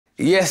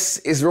Yes,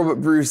 it's Robert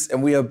Bruce,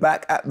 and we are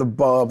back at the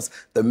Barbs,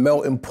 the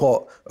melting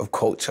pot of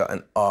culture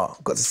and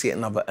art. Got to see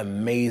another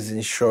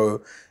amazing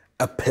show,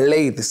 a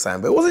play this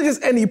time, but it wasn't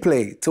just any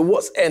play. To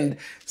what's end,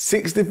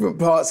 6 different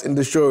parts in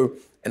the show,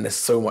 and there's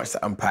so much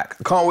to unpack.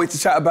 I can't wait to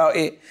chat about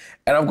it,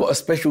 and I've got a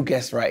special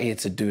guest right here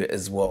to do it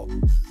as well.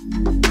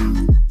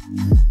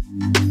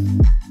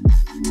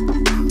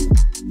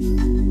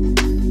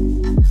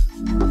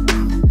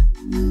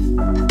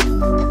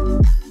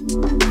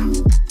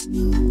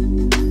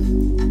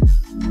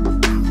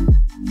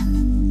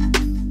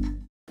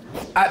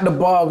 At the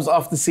Barbs,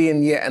 after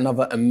seeing yet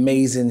another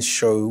amazing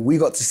show, we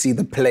got to see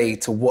the play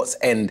To What's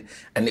End,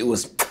 and it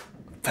was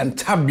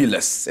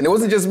fantabulous. And it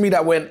wasn't just me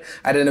that went,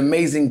 I had an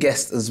amazing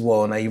guest as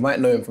well. Now, you might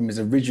know him from his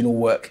original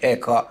work,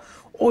 Haircut,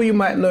 or you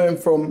might know him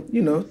from,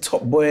 you know,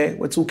 Top Boy.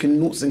 We're talking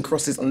Noughts and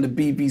Crosses on the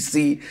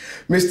BBC.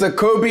 Mr.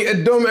 Koby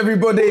Adom,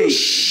 everybody.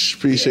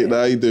 Appreciate that,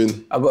 how you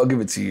doing? I've got to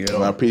give it to you.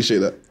 I appreciate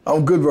that.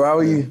 I'm good, bro, how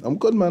are you? I'm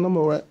good, man, I'm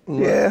all right.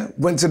 Yeah,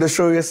 went to the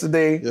show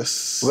yesterday.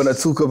 Yes. We're gonna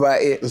talk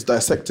about it. Let's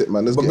dissect it,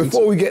 man. But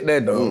before we get there,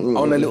 though, I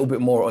want a little bit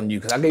more on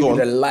you, because I gave you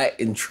the light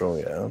intro,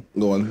 yeah?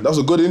 Go on. That was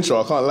a good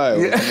intro, I can't lie.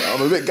 Yeah.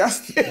 I'm a bit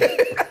gassed.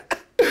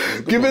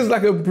 Give us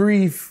like a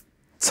brief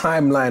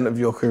timeline of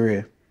your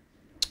career.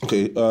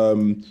 Okay,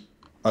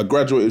 I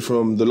graduated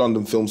from the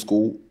London Film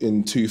School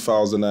in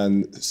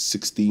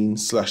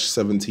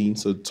 2016/17,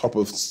 so top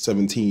of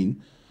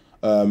 17.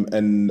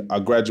 And I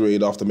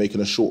graduated after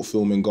making a short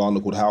film in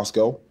Ghana called House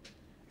Girl.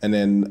 And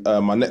then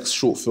my next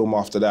short film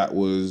after that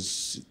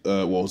was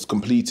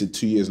completed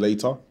 2 years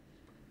later,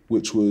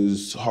 which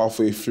was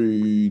halfway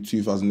through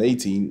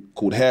 2018,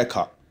 called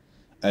Haircut.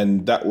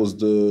 And that was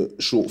the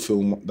short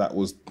film that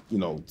was, you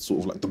know, sort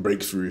of like the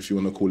breakthrough, if you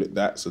want to call it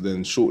that. So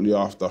then shortly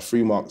after,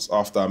 3 months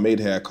after I made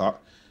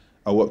Haircut,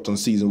 I worked on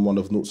season 1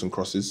 of Noughts and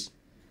Crosses,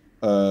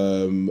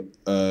 directed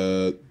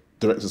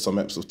some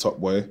episodes of Top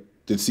Boy,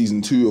 did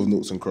season 2 of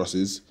Noughts and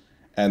Crosses,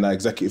 and I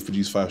executive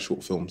produced 5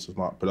 short films with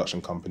my production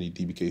company,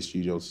 DBK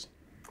Studios.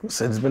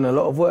 So there's been a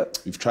lot of work.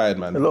 We've tried,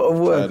 man. A lot of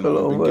work, a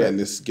lot of work.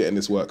 Getting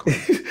this work, man.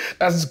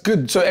 That's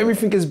good. So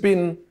everything has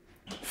been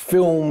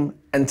film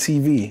and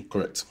TV.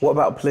 Correct. What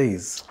about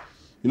plays?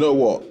 You know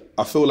what?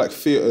 I feel like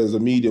theatre is a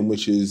medium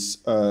which is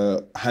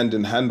hand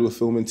in hand with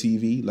film and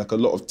TV. Like a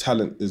lot of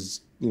talent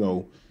is, you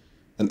know,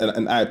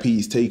 an IP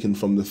is taken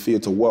from the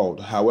theatre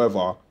world.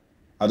 However,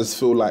 I just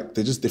feel like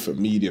they're just different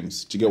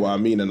mediums. Do you get what I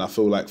mean? And I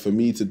feel like for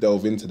me to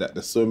delve into that,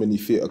 there's so many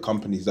theatre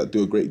companies that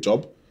do a great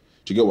job.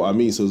 Do you get what I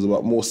mean? So it's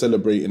about more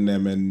celebrating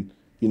them and,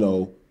 you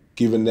know,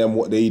 giving them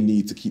what they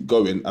need to keep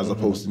going, as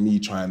opposed to me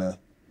trying to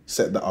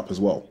set that up as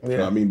well. Yeah. You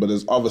know what I mean? But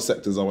there's other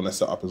sectors I want to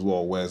set up as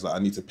well, whereas like, I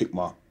need to pick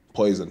my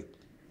poison,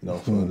 you know,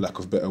 for lack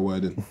of better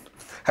wording.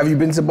 Have you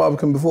been to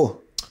Barbican before?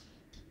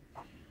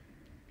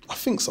 I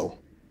think so.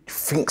 You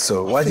think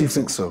so? Why do you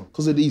think so?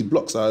 Because of these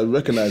blocks, I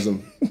recognise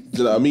them. Do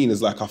you know what I mean?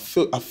 It's like, I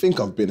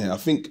think I've been here. I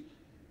think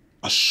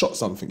I shot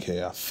something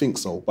here. I think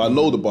so. But I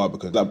know the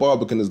Barbican. Like,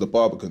 Barbican is the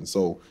Barbican,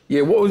 so...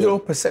 Yeah, what was your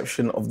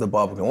perception of the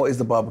Barbican? What is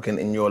the Barbican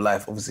in your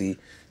life? Obviously,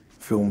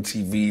 film,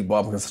 TV,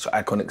 Barbican is such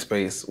an iconic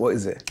space. What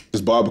is it?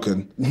 It's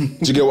Barbican. Do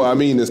you get what I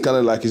mean? It's kind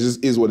of like, it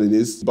just is what it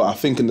is. But I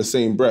think in the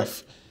same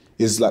breath,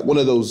 it's like one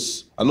of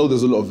those, I know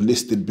there's a lot of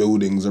listed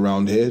buildings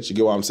around here, do you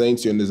get what I'm saying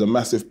to you? And there's a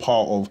massive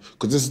part of,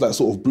 because this is like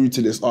sort of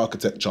brutalist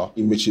architecture,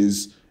 which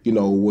is, you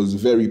know, was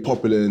very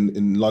popular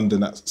in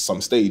London at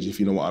some stage,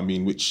 if you know what I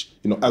mean, which,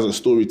 you know, as a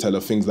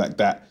storyteller, things like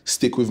that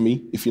stick with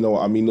me, if you know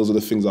what I mean. Those are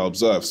the things I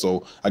observe.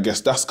 So I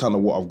guess that's kind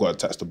of what I've got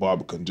attached to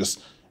Barbican,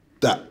 just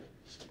that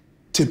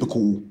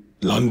typical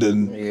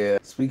London. Yeah.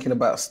 Speaking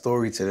about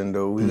storytelling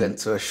though, we went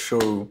to a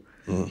show,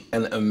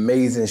 an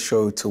amazing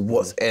show, To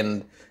What's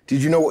End.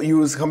 Did you know what you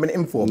was coming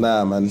in for?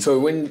 Nah, man. So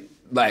when,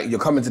 like, you're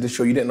coming to the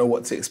show, you didn't know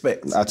what to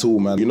expect? At all,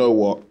 man. You know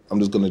what? I'm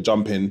just gonna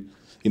jump in.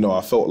 You know,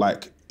 I felt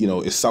like, you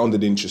know, it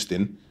sounded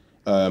interesting.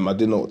 I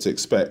didn't know what to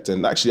expect.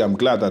 And actually, I'm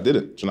glad I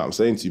didn't. Do you know what I'm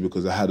saying to you?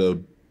 Because it had a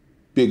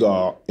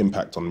bigger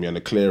impact on me and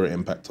a clearer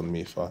impact on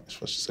me, if I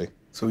should say.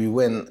 So we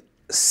went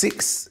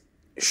 6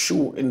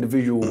 short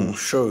individual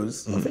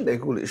shows. I think they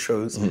call it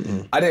shows.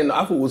 I didn't know.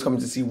 I thought we was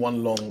coming to see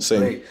one long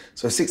play.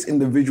 So 6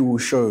 individual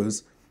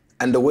shows.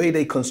 And the way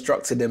they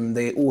constructed them,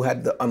 they all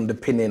had the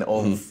underpinning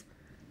of,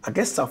 I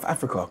guess, South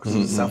Africa, because it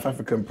was a South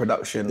African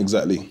production.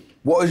 Exactly.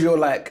 What was your,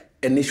 like,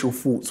 initial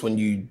thoughts when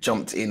you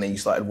jumped in and you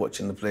started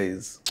watching the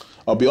plays?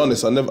 I'll be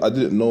honest, I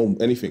didn't know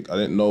anything. I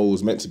didn't know it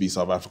was meant to be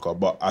South Africa,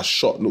 but I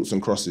shot Noughts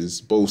and Crosses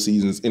both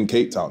seasons in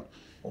Cape Town.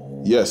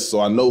 Oh. Yes,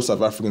 so I know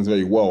South Africans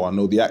very well. I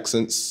know the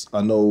accents,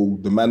 I know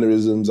the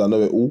mannerisms, I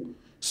know it all.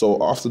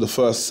 So after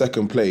the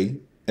second play,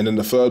 and then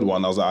the third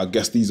one, I was like, I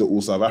guess these are all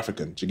South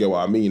African. Do you get what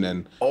I mean?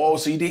 And oh,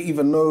 so you didn't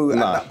even know at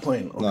that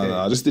point? Okay. No,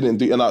 I just didn't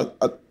do. And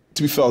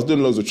to be fair, I was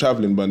doing loads of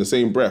traveling, but in the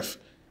same breath,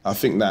 I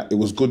think that it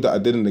was good that I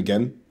didn't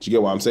again. Do you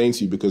get what I'm saying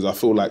to you? Because I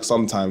feel like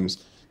sometimes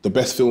the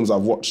best films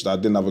I've watched, I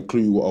didn't have a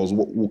clue what I was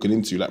walking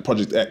into. Like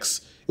Project X,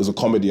 it was a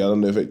comedy. I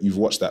don't know if you've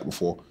watched that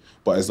before,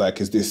 but it's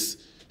like, it's this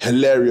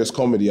hilarious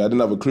comedy. I didn't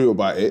have a clue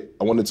about it.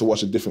 I wanted to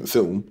watch a different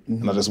film,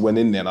 and I just went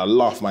in there and I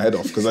laughed my head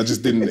off because I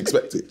just didn't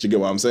expect it. Do you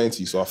get what I'm saying to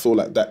you? So I feel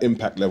like that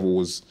impact level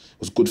was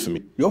good for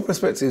me. Your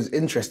perspective is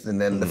interesting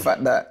then. The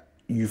fact that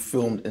you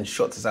filmed and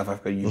shot to South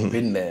Africa, you've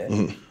been there.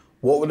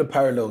 What were the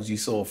parallels you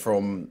saw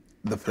from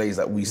the plays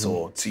that we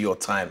saw to your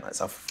time at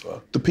South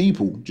Africa? The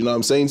people, do you know what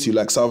I'm saying to you?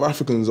 Like, South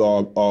Africans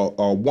are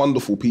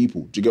wonderful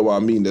people. Do you get what I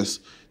mean?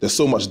 There's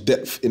so much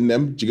depth in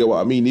them. Do you get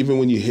what I mean? Even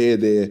when you hear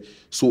their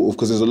sort of,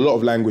 because there's a lot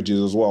of languages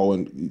as well,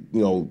 and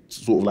you know,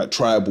 sort of like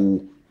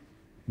tribal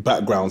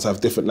backgrounds have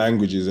different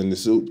languages,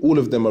 and all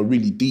of them are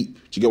really deep.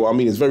 Do you get what I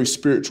mean? It's very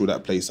spiritual,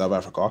 that place, South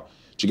Africa.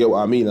 Do you get what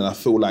I mean? And I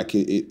feel like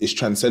it's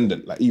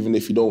transcendent. Like, even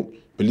if you don't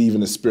believe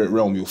in the spirit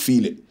realm, you'll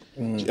feel it,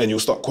 and you'll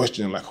start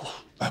questioning like,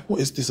 like,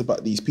 what is this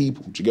about these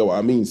people? Do you get what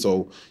I mean?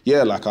 So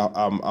yeah, like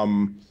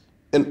and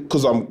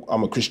because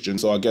I'm a Christian,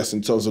 so I guess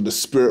in terms of the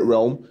spirit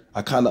realm,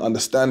 I kind of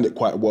understand it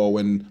quite well,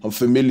 and I'm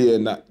familiar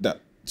in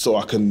that so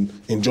I can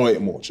enjoy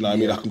it more. Do you know what I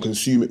mean? I can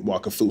consume it more. I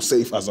can feel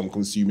safe as I'm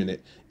consuming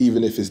it,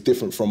 even if it's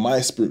different from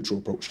my spiritual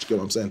approach. Do you get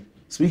what I'm saying?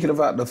 Speaking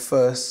about the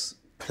first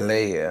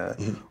play,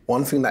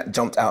 one thing that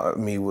jumped out at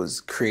me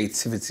was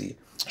creativity.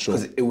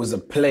 Because it was a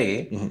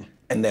play,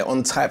 and they're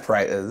on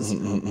typewriters,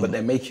 but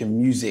they're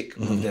making music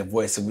with their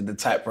voice and with the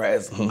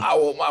typewriters.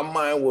 My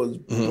mind was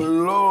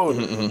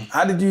blown.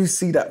 How did you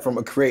see that from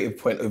a creative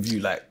point of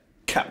view, like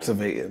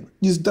captivating?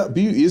 It's that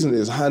beauty, isn't it?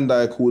 It's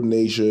hand-eye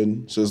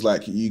coordination. So it's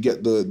like you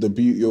get the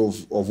beauty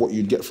of what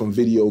you'd get from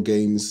video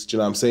games, do you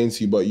know what I'm saying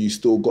to you? But you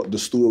still got the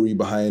story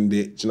behind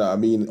it, do you know what I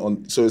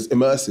mean? So it's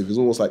immersive. It's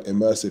almost like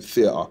immersive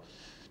theatre.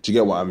 Do you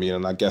get what I mean?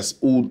 And I guess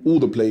all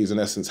the plays, in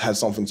essence, had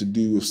something to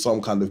do with some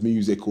kind of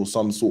music or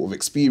some sort of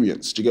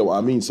experience. Do you get what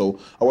I mean? So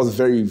I was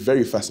very,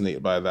 very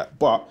fascinated by that.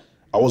 But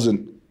I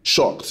wasn't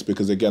shocked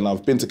because, again,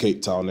 I've been to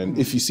Cape Town, and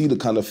if you see the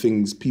kind of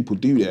things people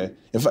do there,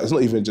 in fact, it's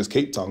not even just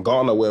Cape Town,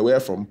 Ghana, where we're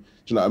from, do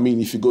you know what I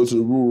mean? If you go to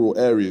the rural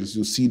areas,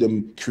 you'll see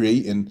them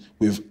creating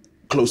with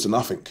close to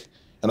nothing.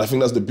 And I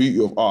think that's the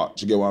beauty of art.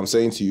 Do you get what I'm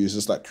saying to you? It's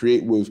just like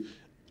create with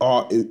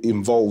art. It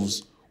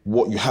involves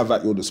what you have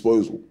at your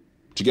disposal.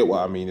 Do you get what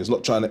I mean? It's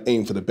not trying to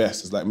aim for the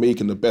best. It's like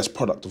making the best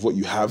product of what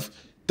you have.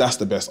 That's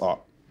the best art.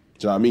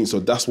 Do you know what I mean?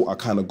 So that's what I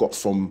kind of got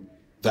from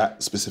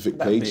that specific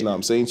play. Do you know what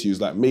I'm saying to you? It's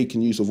like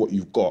making use of what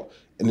you've got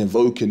and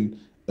invoking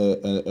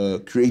a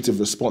creative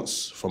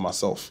response from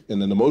myself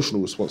and an emotional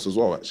response as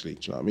well, actually.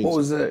 Do you know what I mean? What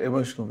was the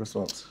emotional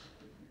response?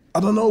 I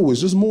don't know.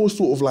 It's just more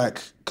sort of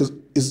like, because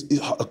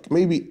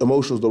maybe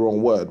emotional is the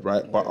wrong word,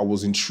 right? But I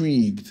was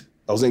intrigued.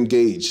 I was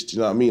engaged, do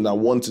you know what I mean? I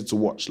wanted to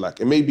watch, like,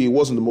 and maybe it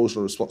wasn't an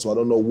emotional response, so I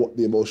don't know what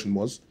the emotion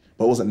was,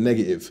 but it wasn't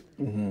negative.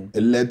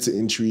 It led to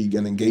intrigue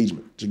and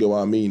engagement, do you get what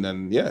I mean?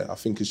 And yeah, I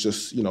think it's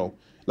just, you know,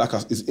 like,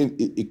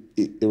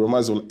 it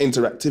reminds me of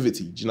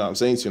interactivity, do you know what I'm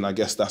saying to you? And I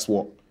guess that's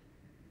what,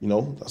 you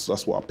know,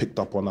 that's what I picked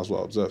up on, that's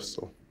what I observed,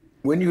 so.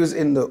 When you was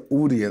in the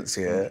audience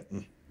here,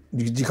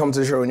 did you come to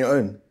the show on your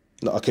own?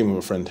 No, I came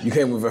with a friend. You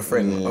came with a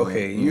friend,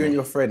 okay. You and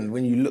your friend,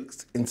 when you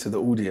looked into the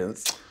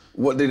audience,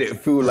 what did it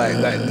feel like?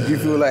 Did you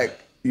feel like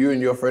you and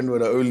your friend were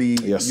the only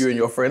you and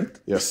your friend?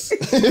 Yes.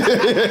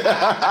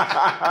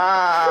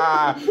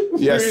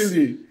 Yes.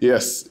 Really?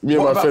 Yes. Me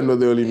and my friend were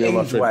the only me and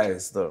my friend.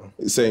 Age-wise, though?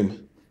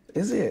 Same.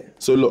 Is it?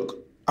 So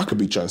look, I could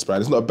be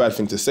transparent. It's not a bad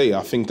thing to say.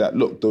 I think that,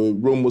 look, the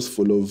room was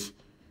full of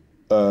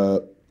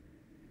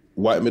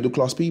white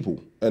middle-class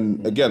people.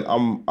 And again,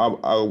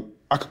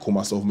 I could call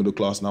myself middle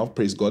class now,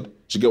 praise God. Do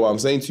you get what I'm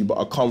saying to you? But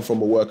I come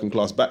from a working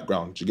class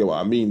background. Do you get what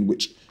I mean?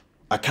 Which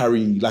I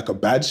carry like a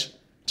badge.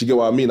 Do you get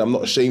what I mean? I'm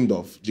not ashamed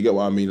of. Do you get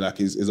what I mean?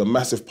 Like, is a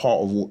massive part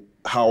of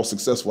how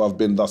successful I've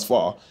been thus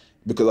far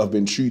because I've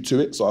been true to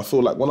it. So I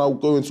feel like when I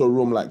go into a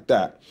room like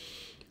that,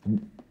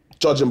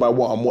 judging by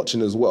what I'm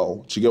watching as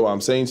well, do you get what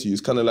I'm saying to you?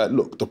 It's kind of like,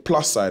 look, the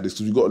plus side is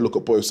because you've got to look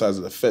at both sides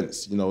of the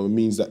fence. You know, it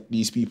means that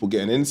these people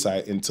get an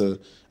insight into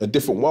a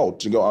different world,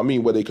 do you get what I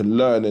mean? Where they can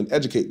learn and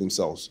educate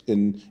themselves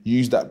and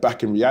use that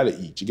back in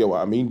reality, do you get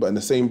what I mean? But in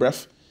the same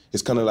breath,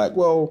 it's kind of like,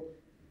 well,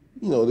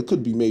 you know, there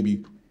could be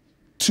maybe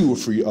 2 or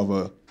 3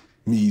 other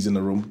me's in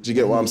the room. Do you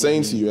get what I'm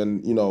saying to you?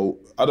 And, you know,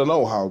 I don't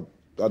know.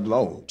 Do you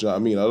know what I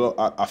mean?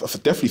 I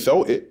definitely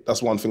felt it.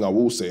 That's one thing I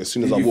will say. As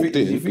soon as I walked in.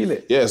 Did you feel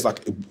it? Yeah, it's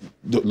like,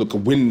 look, a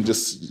wind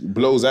just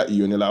blows at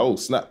you and you're like, oh,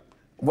 snap.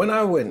 When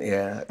I went,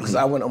 because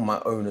I went on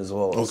my own as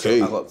well. Okay.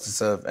 So I got to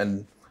serve.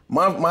 And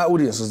my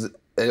audience was a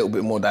little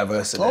bit more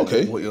diverse than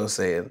what you're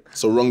saying.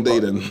 So wrong day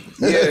then.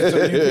 Yeah,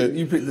 so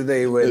you picked the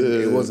day when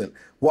it wasn't.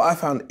 What I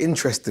found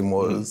interesting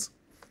was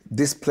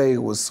this play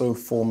was so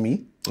for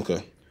me.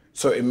 Okay.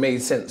 So it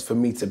made sense for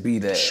me to be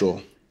there.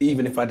 Sure.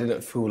 Even if I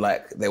didn't feel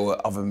like there were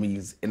other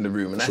me's in the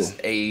room. And that's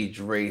age,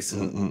 race,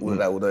 and all of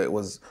that, although it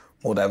was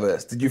more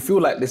diverse. Did you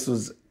feel like this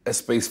was a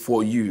space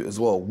for you as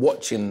well,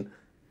 watching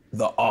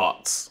the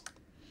arts?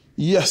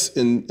 Yes,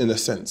 in a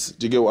sense.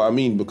 Do you get what I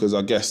mean? Because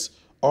I guess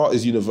art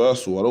is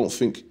universal. I don't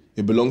think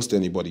it belongs to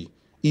anybody.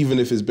 Even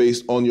if it's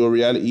based on your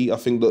reality, I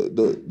think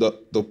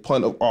the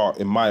point of art,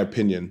 in my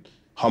opinion,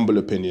 humble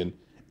opinion,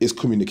 is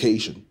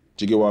communication.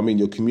 Do you get what I mean?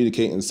 You're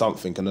communicating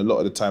something, and a lot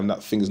of the time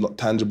that thing is not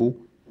tangible.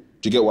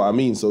 Do you get what I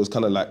mean? So it's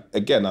kind of like,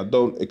 again, I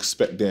don't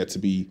expect there to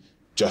be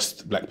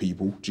just black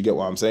people. Do you get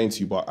what I'm saying to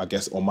you? But I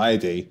guess on my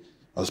day,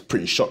 I was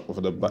pretty shocked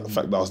with the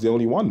fact that I was the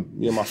only one,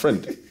 me and my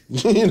friend.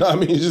 You know what I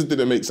mean? It just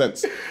didn't make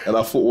sense. And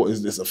I thought, what,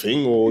 is this a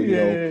thing? Or, you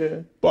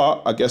know.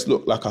 But I guess,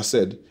 look, like I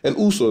said, and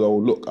also though,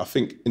 look, I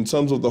think in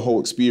terms of the whole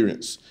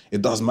experience,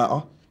 it does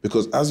matter.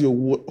 Because as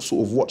you're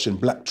sort of watching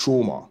black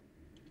trauma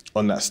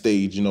on that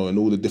stage, you know, and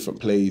all the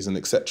different plays and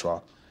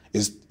etc.,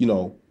 is, you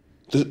know,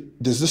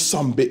 there's just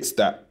some bits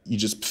that you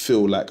just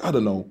feel like, I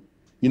don't know,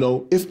 you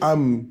know, if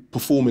I'm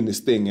performing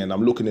this thing and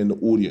I'm looking in the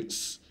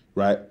audience,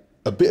 right,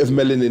 a bit of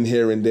melanin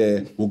here and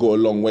there will go a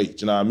long way, do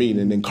you know what I mean?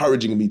 And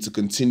encouraging me to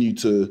continue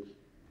to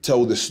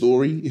tell the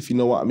story, if you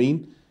know what I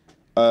mean.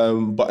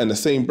 But in the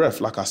same breath,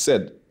 like I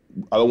said,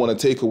 I don't want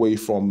to take away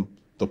from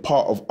the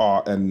part of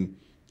art and,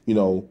 you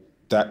know,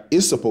 that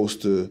is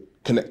supposed to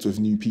connect with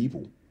new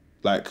people.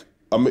 Like,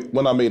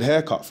 when I made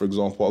Haircut, for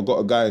example, I got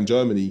a guy in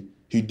Germany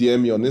who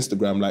DM'd me on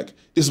Instagram like,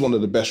 this is one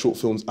of the best short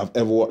films I've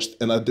ever watched,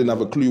 and I didn't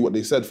have a clue what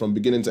they said from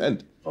beginning to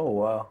end. Oh,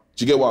 wow.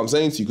 Do you get what I'm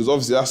saying to you? Because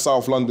obviously that's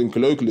South London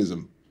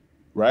colloquialism,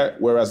 right?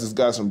 Whereas this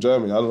guy's from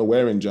Germany, I don't know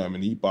where in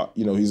Germany, but,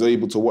 you know, he's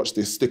able to watch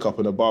this stick up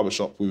in a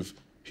barbershop with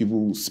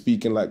people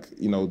speaking like,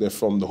 you know, they're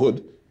from the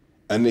hood,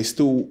 and they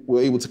still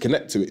were able to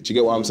connect to it. Do you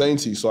get what I'm saying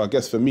to you? So I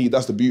guess for me,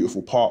 that's the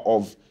beautiful part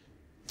of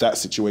that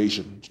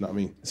situation. Do you know what I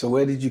mean? So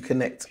where did you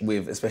connect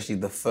with, especially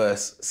the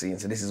first scene?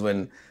 So this is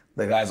when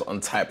the guys are on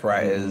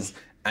typewriters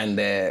and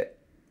they're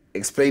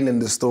explaining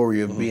the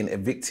story of being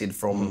evicted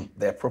from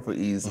their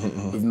properties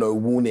with no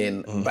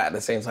warning, but at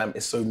the same time,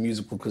 it's so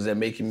musical because they're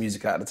making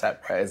music out of the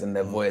typewriters and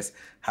their voice.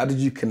 How did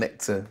you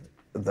connect to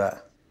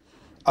that?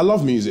 I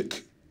love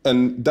music,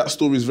 and that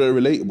story is very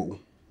relatable.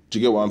 Do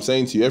you get what I'm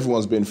saying to you?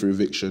 Everyone's been through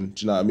eviction,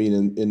 do you know what I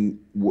mean? In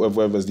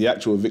whether it's the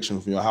actual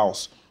eviction from your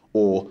house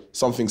or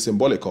something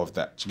symbolic of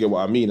that. Do you get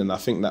what I mean? And I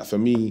think that for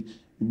me,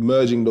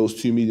 merging those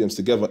two mediums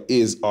together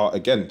is art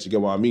again. Do you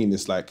get what I mean?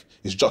 It's like,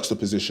 it's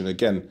juxtaposition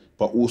again,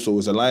 but also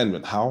is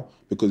alignment. How?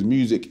 Because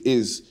music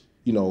is,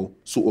 you know,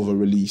 sort of a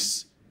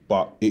release,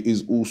 but it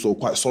is also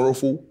quite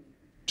sorrowful.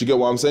 Do you get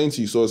what I'm saying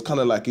to you? So it's kind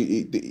of like,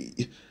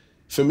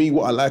 for me,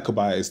 what I like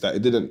about it is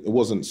that it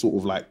wasn't sort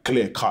of like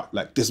clear cut,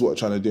 like this is what we're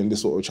trying to do and this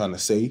is what we're trying to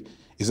say.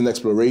 It's an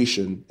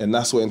exploration, and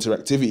that's where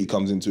interactivity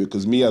comes into it,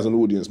 because me as an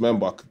audience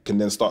member can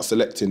then start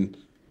selecting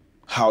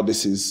how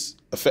this is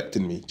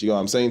affecting me. Do you get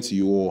what I'm saying to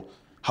you? Or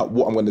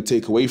what I'm going to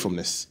take away from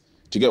this.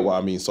 Do you get what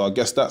I mean? So I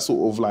guess that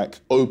sort of like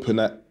open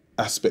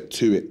aspect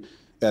to it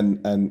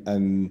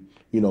and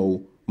you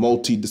know,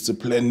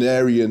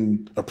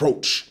 multidisciplinarian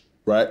approach,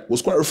 right,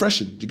 was quite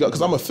refreshing. Do you get?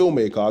 Because I'm a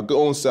filmmaker. I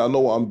go on set, I know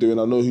what I'm doing,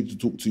 I know who to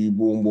talk to,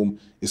 boom, boom.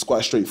 It's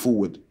quite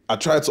straightforward. I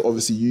try to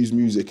obviously use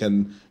music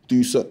and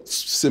do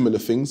similar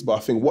things, but I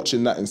think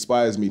watching that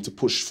inspires me to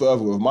push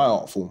further with my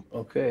art form.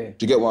 Okay.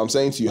 Do you get what I'm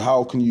saying to you?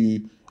 How can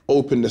you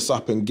open this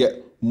up and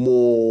get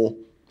more,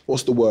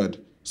 what's the word?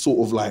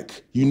 Sort of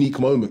like unique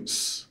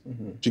moments.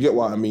 Do you get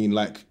what I mean?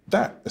 Like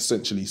that,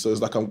 essentially. So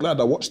it's like, I'm glad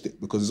I watched it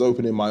because it's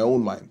opening my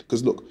own mind.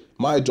 Because look,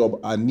 my job,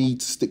 I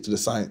need to stick to the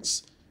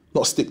science,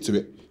 not stick to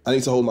it. I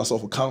need to hold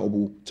myself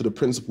accountable to the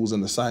principles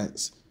and the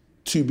science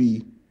to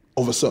be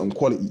of a certain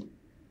quality.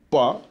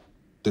 But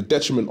the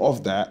detriment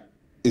of that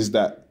is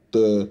that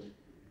the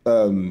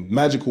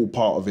magical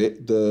part of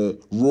it,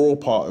 the raw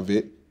part of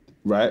it,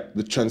 right,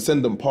 the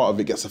transcendent part of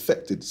it gets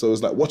affected. So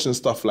it's like watching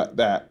stuff like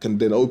that can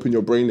then open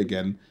your brain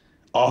again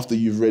after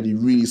you've already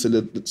really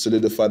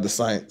solidified the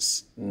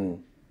science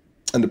and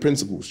the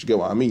principles. You get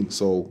what I mean?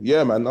 So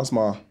yeah, man, that's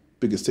my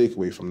biggest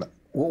takeaway from that.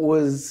 What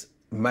was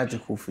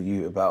magical for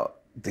you about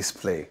this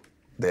play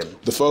then?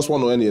 The first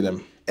one or any of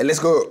them? And let's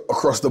go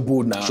across the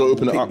board now. Should I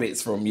open it up?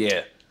 Bits from,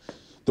 yeah.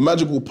 The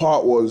magical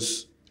part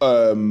was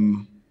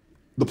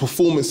the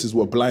performances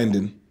were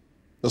blinding.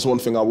 That's one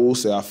thing I will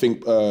say. I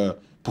think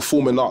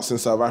performing arts in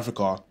South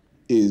Africa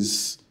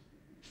is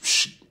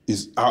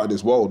out of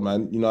this world,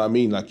 man. You know what I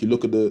mean? Like, you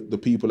look at the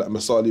people like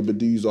Masali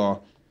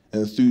Baduza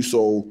and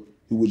Thuso,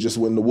 who would just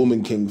win the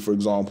Woman King, for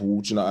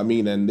example, do you know what I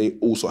mean? And they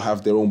also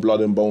have their own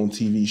Blood and Bone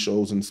TV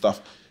shows and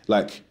stuff.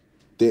 Like,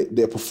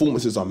 their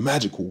performances are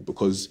magical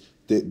because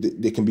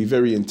they can be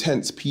very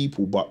intense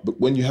people, but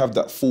when you have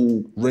that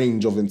full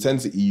range of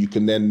intensity, you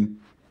can then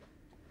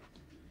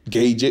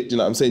gauge it, do you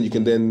know what I'm saying? You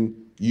can then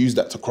use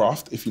that to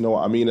craft, if you know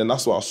what I mean. And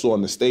that's what I saw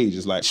on the stage.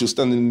 Is like, she was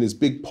standing in this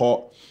big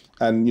pot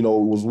and, you know,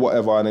 it was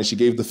whatever, and then she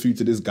gave the food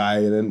to this guy,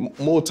 and then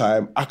more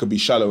time, I could be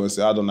shallow and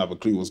say, I don't have a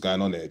clue what's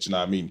going on there, do you know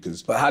what I mean?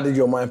 But how did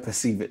your mind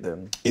perceive it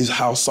then? Is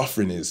how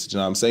suffering is, do you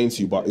know what I'm saying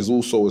to you? But it's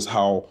also is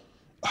how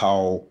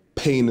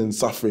pain and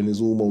suffering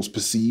is almost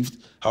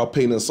perceived, how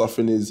pain and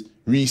suffering is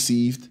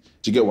received.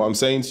 Do you get what I'm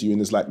saying to you?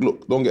 And it's like,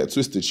 look, don't get it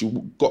twisted. She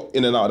got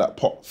in and out of that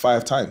pot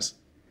 5 times.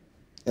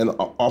 And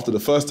after the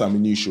first time, we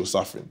knew she was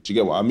suffering. Do you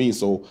get what I mean?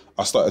 So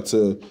I started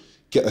to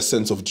get a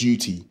sense of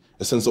duty,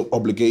 a sense of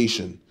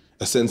obligation,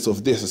 a sense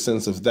of this, a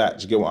sense of that.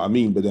 Do you get what I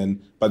mean? But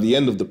then by the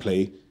end of the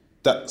play,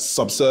 that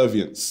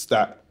subservience,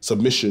 that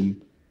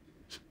submission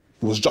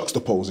was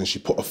juxtaposed, and she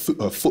put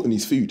her foot in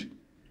his food.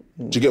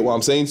 Do you get what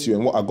I'm saying to you?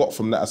 And what I got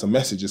from that as a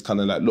message is kind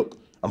of like, look,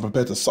 I'm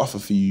prepared to suffer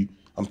for you.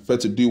 I'm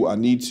prepared to do what I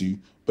need to.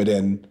 But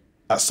then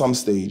at some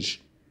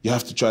stage, you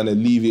have to try and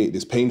alleviate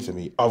this pain for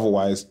me.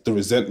 Otherwise, the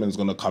resentment's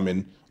gonna come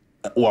in,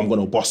 or I'm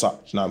gonna boss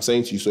up. You know what I'm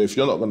saying to you? So if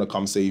you're not gonna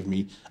come save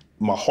me,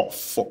 my hot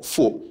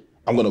foot,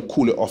 I'm gonna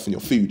cool it off in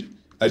your food.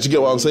 Like, do you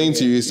get what I'm saying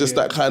to you? It's just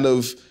that kind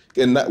of,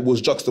 and that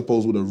was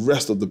juxtaposed with the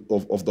rest of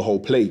the whole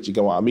play. Do you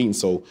get what I mean?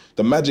 So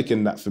the magic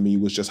in that for me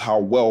was just how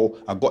well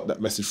I got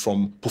that message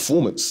from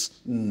performance.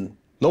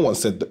 No one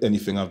said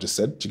anything I've just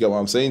said. Do you get what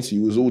I'm saying to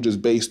you? It was all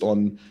just based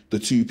on the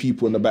two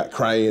people in the back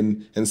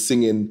crying and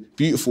singing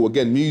beautiful,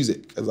 again,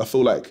 music. As I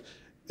feel like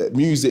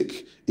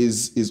music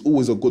is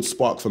always a good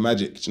spark for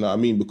magic. Do you know what I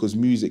mean? Because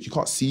music, you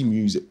can't see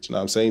music. Do you know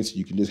what I'm saying? So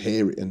you can just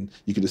hear it and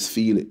you can just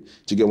feel it.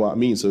 Do you get what I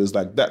mean? So it's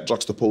like that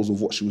juxtaposal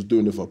of what she was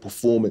doing with her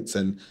performance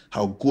and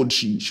how good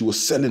she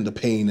was selling the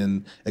pain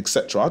and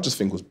etc. I just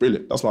think was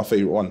brilliant. That's my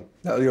favorite one.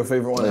 That was your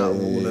favorite one out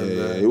of all of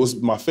them? It was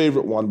my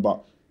favorite one,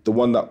 but the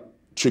one that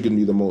triggered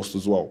me the most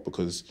as well,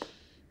 because,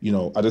 you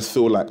know, I just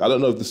feel like, I don't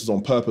know if this is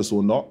on purpose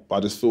or not, but I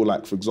just feel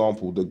like, for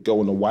example, the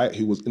girl in the white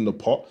who was in the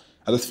pot,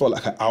 I just felt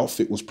like her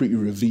outfit was pretty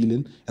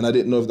revealing and I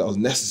didn't know if that was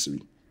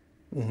necessary.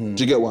 Do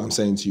you get what I'm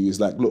saying to you? It's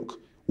like,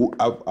 look,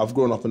 I've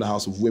grown up in a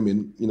house of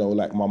women, you know,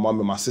 like my mum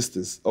and my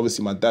sisters.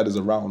 Obviously my dad is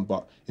around,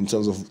 but in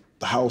terms of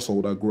the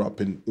household I grew up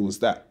in, it was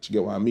that. Do you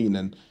get what I mean?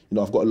 And, you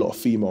know, I've got a lot of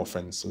female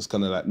friends. So it's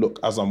kind of like, look,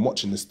 as I'm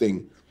watching this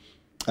thing,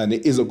 and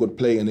it is a good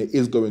play and it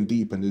is going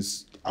deep and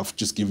I've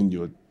just given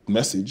you a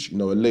message, you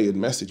know, a layered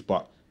message,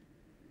 but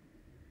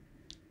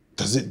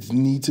does it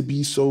need to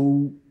be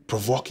so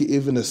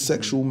provocative in a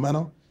sexual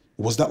manner?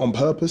 Was that on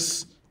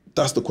purpose?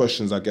 That's the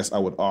questions I guess I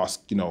would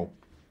ask, you know,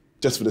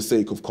 just for the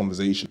sake of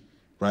conversation,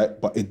 right?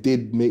 But it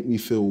did make me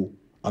feel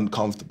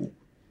uncomfortable.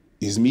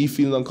 Is me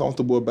feeling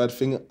uncomfortable a bad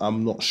thing?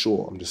 I'm not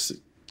sure.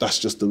 That's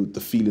just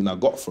the feeling I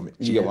got from it.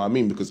 Do you get what I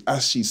mean? Because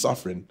as she's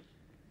suffering, do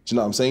you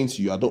know what I'm saying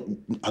to you? I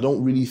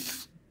don't really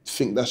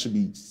think that should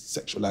be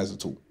sexualized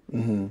at all,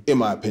 in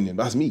my opinion.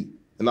 That's me.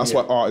 And that's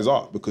why art is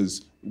art,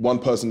 because one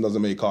person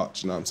doesn't make art,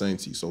 do you know what I'm saying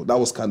to you? So that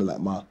was kind of like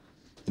my,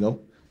 you know?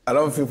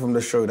 Another thing from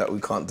the show that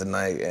we can't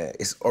deny,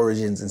 its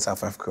origins in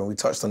South Africa. We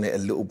touched on it a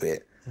little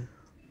bit.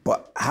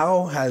 But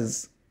how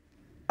has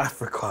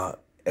Africa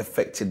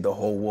affected the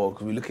whole world?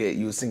 Because we look at it,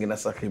 you were singing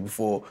Asake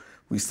before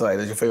we started.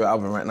 That's your favourite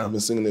album right now? I've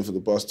been singing it for the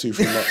past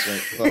 2-3 months,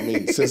 mate. You know what I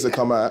mean? Since it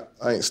come out,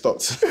 I ain't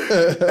stopped.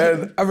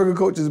 And African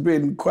culture has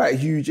been quite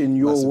huge in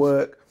your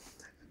work.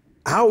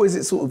 How is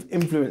it sort of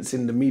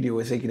influencing the media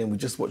we're taking in? We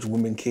just watched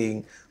Women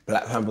King,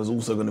 Black Panther's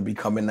also going to be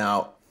coming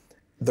out.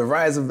 The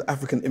rise of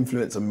African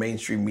influence on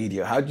mainstream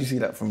media, how do you see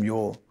that from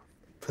your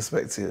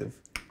perspective?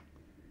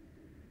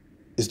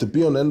 It's the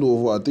be-all and end-all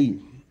of what I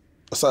do.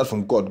 Aside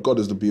from God, God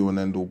is the be-all and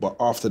end-all, but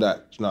after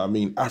that, you know what I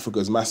mean? Africa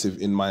is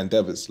massive in my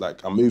endeavors.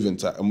 Like, I'm moving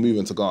to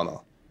Ghana,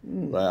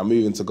 right? I'm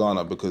moving to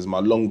Ghana because my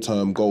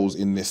long-term goals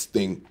in this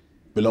thing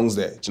belongs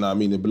there. Do you know what I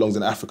mean? It belongs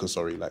in Africa,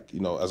 sorry, like, you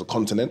know, as a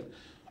continent.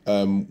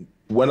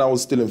 When I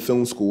was still in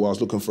film school, I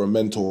was looking for a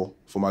mentor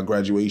for my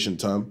graduation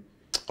term.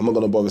 I'm not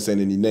gonna bother saying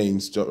any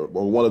names, but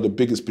one of the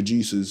biggest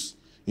producers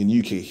in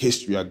UK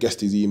history, I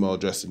guessed his email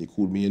address and he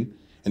called me in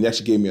and he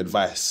actually gave me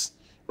advice,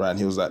 right? And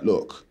he was like,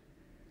 look,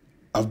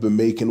 I've been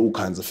making all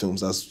kinds of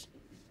films that's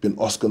been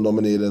Oscar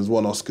nominated and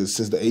won Oscars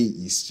since the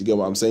 80s. Do you get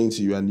what I'm saying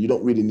to you? And you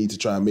don't really need to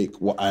try and make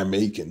what I'm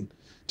making.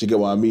 Do you get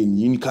what I mean?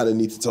 You kind of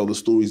need to tell the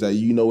stories that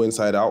you know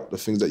inside out, the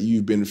things that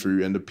you've been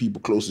through and the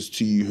people closest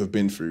to you have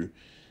been through,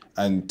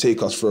 and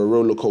take us for a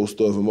roller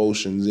coaster of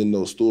emotions in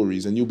those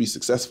stories and you'll be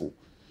successful.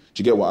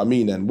 Do you get what I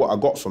mean? And what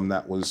I got from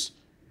that was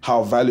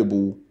how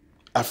valuable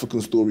African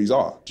stories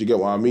are. Do you get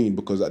what I mean?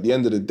 Because at the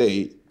end of the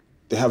day,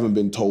 they haven't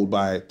been told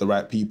by the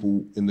right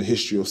people in the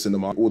history of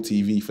cinema or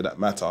TV for that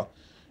matter,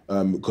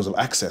 because of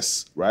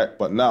access, right?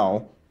 But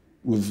now,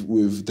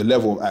 with the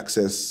level of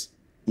access,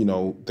 you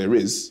know, there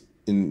is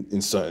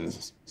in certain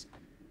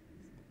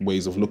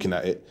ways of looking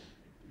at it,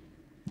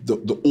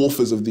 the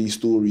authors of these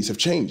stories have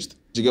changed.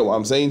 Do you get what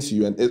I'm saying to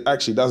you? And it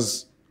actually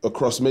does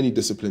across many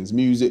disciplines,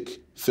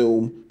 music,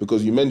 film,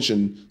 because you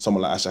mentioned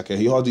someone like Asake,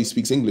 he hardly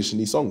speaks English in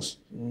these songs.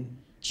 Do you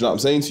know what I'm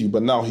saying to you?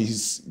 But now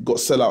he's got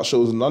sellout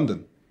shows in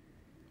London.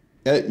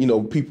 And, you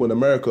know, people in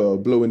America are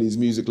blowing his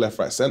music left,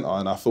 right, center,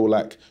 and I feel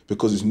like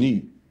because it's new.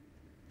 Do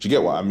you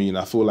get what I mean?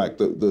 I feel like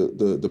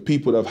the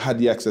people that have had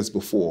the access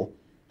before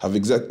have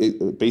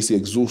basically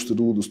exhausted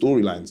all the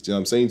storylines. Do you know what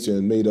I'm saying to you?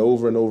 And made it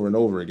over and over and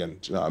over again.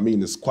 Do you know what I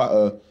mean? It's quite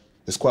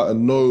a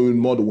known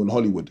model in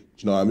Hollywood. Do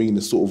you know what I mean?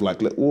 It's sort of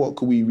like, what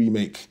could we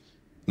remake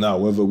now,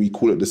 whether we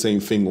call it the same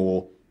thing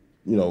or,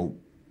 you know,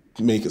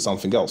 make it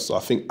something else. So I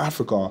think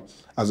Africa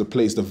as a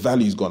place, the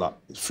value's gone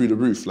up through the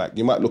roof. Like,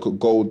 you might look at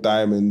gold,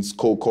 diamonds,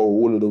 cocoa,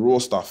 all of the raw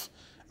stuff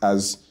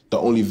as the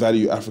only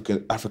value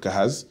Africa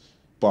has.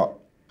 But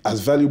as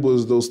valuable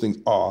as those things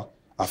are,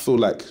 I feel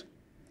like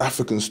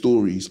African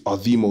stories are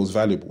the most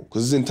valuable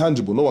because it's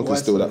intangible. No one can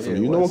steal that from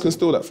you. No one can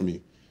steal that from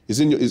you. It's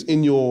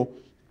in your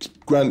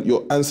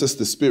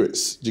ancestor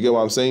spirits. Do you get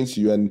what I'm saying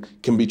to you? And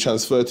can be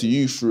transferred to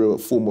you through a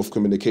form of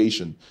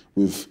communication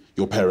with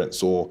your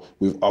parents or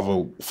with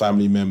other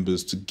family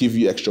members to give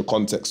you extra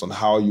context on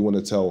how you want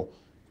to tell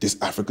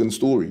this African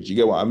story. Do you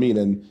get what I mean?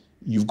 And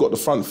you've got the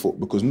front foot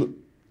because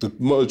the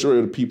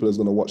majority of the people that's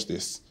going to watch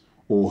this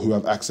or who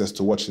have access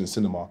to watching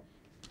cinema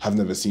have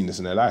never seen this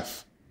in their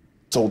life,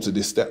 told to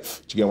this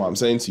depth. Do you get what I'm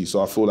saying to you?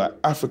 So I feel like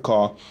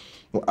Africa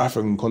or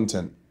African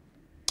content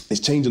is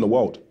changing the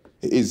world.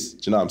 It is.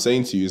 Do you know what I'm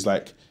saying to you? It's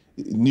like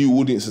new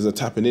audiences are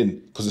tapping in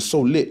because it's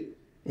so lit.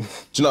 Do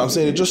you know what I'm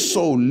saying? It's just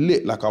so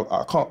lit. Like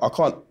I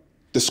can't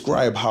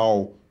describe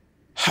how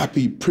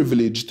happy,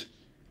 privileged,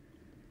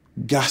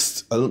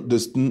 gassed.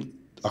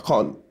 I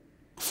can't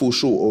fall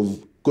short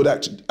of good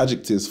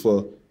adjectives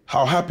for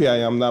how happy I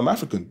am that I'm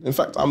African. In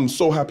fact, I'm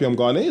so happy I'm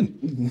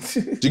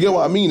Ghanaian. Do you get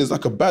what I mean? It's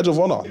like a badge of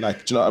honor.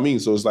 Like, do you know what I mean?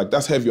 So it's like,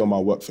 that's heavy on my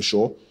work for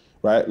sure,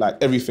 right? Like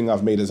everything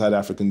I've made has had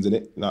Africans in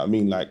it. You know what I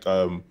mean? Like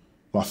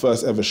my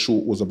first ever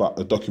short was about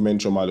a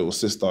documentary on my little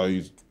sister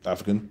who's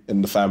African,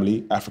 in the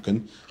family,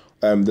 African.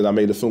 Then I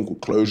made a film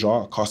called Closure.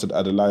 I casted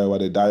Adelayo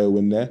Adedayo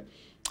in there.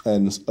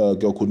 And a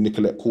girl called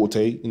Nicolette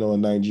Korte, you know, a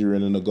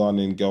Nigerian and a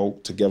Ghanaian girl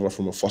together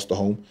from a foster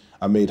home.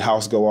 I made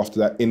House Girl after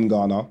that in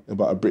Ghana,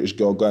 about a British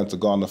girl going to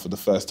Ghana for the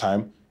first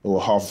time, or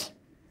a half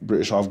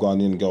British, half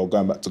Ghanaian girl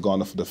going back to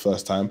Ghana for the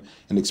first time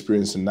and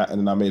experiencing that.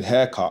 And then I made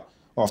Haircut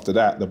after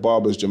that. The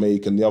barber's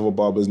Jamaican, the other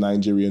barber's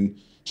Nigerian. Do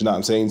you know what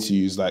I'm saying to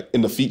you? It's like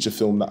in the feature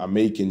film that I'm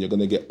making, you're going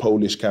to get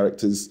Polish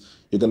characters.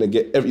 You're going to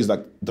get it's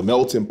like the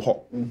melting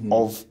pot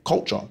of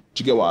culture.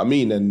 Do you get what I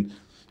mean? And,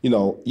 you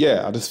know,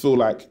 yeah, I just feel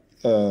like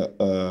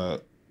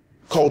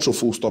cultural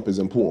full stop is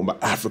important,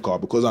 but Africa,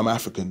 because I'm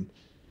African,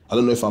 I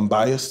don't know if I'm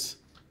biased.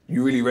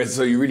 You really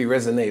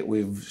resonate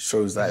with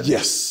shows like this?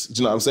 Yes.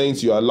 Do you know what I'm saying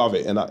to you? I love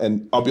it.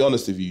 And I'll be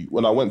honest with you,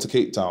 when I went to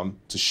Cape Town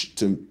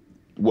to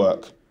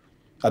work,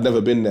 I'd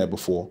never been there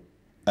before.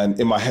 And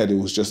in my head, it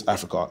was just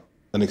Africa,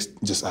 and it's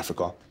just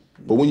Africa.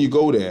 But when you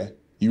go there,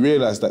 you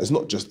realize that it's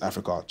not just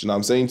Africa. Do you know what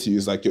I'm saying to you?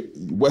 It's like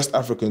West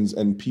Africans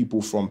and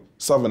people from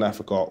Southern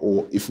Africa,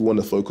 or if we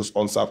want to focus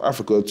on South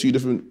Africa, are two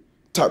different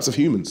types of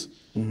humans.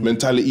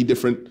 Mentality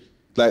different.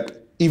 Like,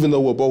 even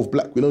though we're both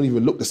black, we don't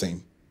even look the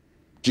same.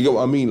 Do you get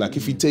what I mean? Like,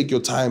 if you take your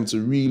time to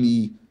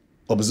really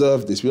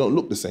observe this, we don't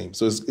look the same.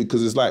 So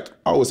because it's like,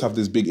 I always have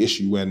this big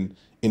issue when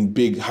in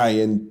big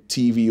high-end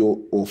TV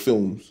or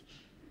films,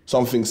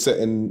 something set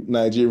in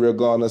Nigeria,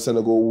 Ghana,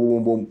 Senegal,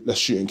 boom, boom, let's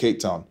shoot in Cape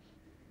Town.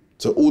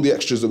 So all the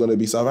extras are going to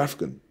be South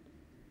African.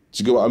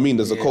 Do you get what I mean?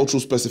 There's a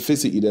cultural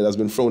specificity there that's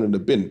been thrown in the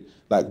bin.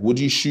 Like, would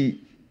you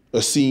shoot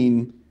a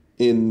scene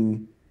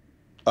in,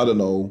 I don't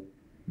know,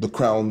 The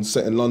Crown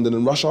set in London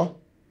and Russia?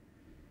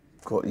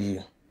 Got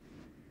you.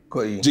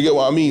 Do you get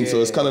what I mean?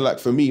 So it's kind of like,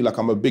 for me, like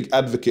I'm a big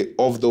advocate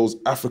of those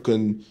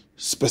African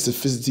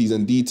specificities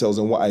and details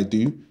in what I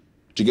do. Do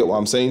you get what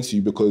I'm saying to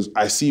you? Because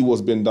I see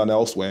what's been done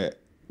elsewhere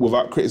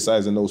without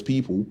criticizing those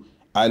people.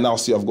 I now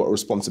see I've got a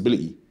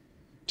responsibility.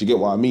 Do you get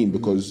what I mean?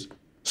 Because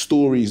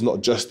story is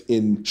not just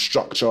in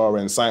structure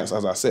and science,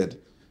 as I said.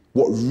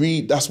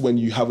 That's when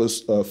you have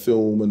a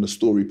film and a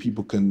story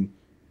people can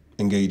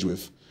engage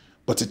with.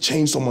 But to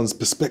change someone's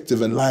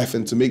perspective in life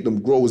and to make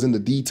them grow is in the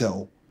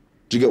detail.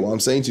 Do you get what I'm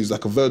saying to you? It's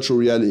like a virtual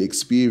reality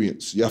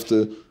experience. You have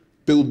to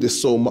build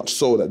this so much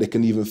so that they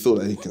can even feel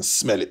that they can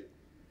smell it.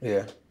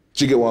 Yeah.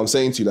 Do you get what I'm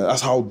saying to you? Like,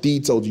 that's how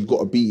detailed you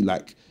got to be.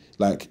 Like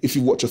if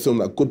you watch a film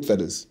like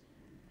Goodfellas,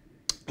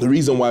 the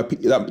reason why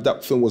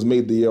that film was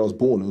made the year I was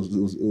born, it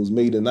was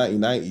made in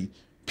 1990.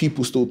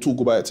 People still talk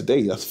about it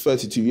today. That's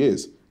 32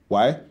 years.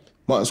 Why?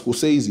 Martin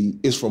Scorsese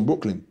is from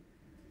Brooklyn,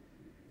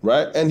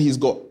 right? And he's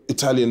got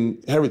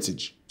Italian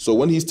heritage. So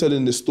when he's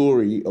telling this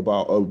story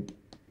about a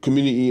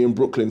community in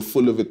Brooklyn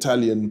full of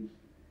Italian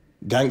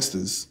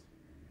gangsters,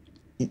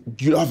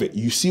 you love it.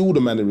 You see all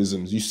the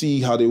mannerisms. You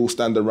see how they all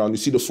stand around. You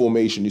see the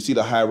formation. You see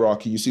the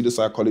hierarchy. You see the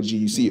psychology.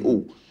 You see it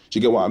all. Do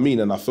you get what I mean?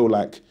 And I feel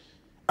like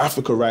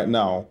Africa right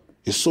now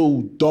is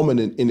so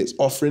dominant in its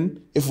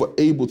offering. If we're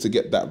able to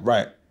get that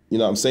right, you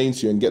know what I'm saying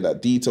to you, and get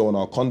that detail in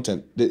our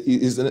content, it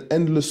is an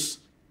endless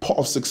pot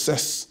of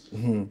success,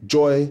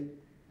 joy,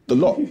 the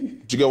lot. Do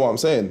you get what I'm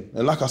saying?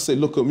 And like I said,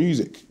 look at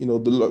music. You know,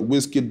 the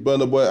Wizkid,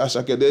 Burna Boy,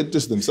 Ashake, they're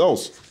just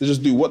themselves. They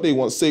just do what they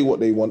want, say what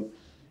they want.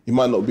 You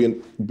might not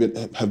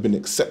have been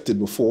accepted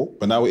before,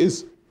 but now it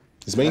is.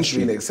 It's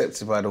mainstream. It's being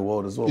accepted by the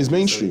world as well. It's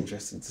mainstream. So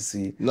interesting to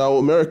see. Now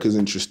America's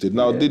interested.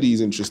 Now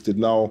Diddy's interested.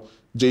 Now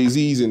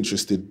Jay-Z's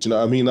interested. Do you know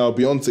what I mean? Now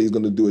Beyonce's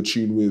going to do a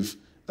tune with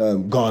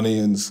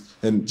Ghanaians.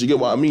 And do you get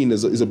what I mean?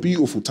 It's a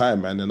beautiful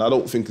time, man. And I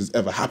don't think it's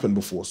ever happened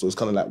before. So it's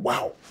kind of like,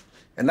 wow.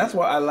 And that's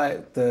why I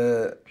like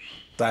the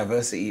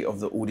diversity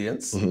of the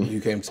audience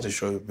who came to the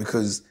show,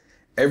 because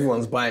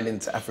everyone's buying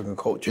into African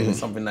culture. It's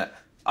something that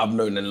I've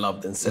known and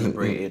loved and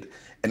celebrated.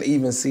 And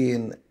even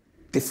seeing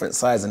different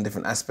sides and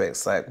different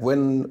aspects. Like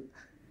when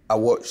I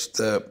watched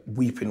the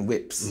Weeping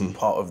Whips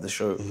part of the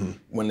show,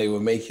 when they were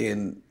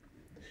making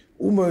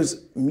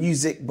almost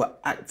music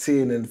but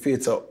acting and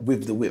theatre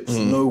with the whips,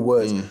 no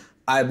words.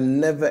 I've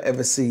never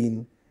ever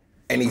seen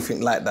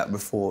anything like that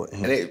before.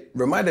 And it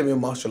reminded me of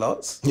martial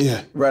arts.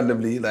 Yeah.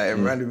 Randomly, like it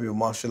reminded me of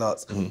martial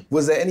arts.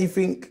 Was there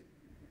anything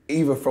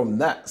either from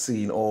that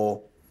scene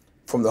or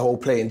from the whole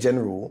play in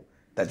general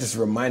that just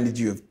reminded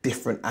you of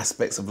different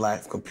aspects of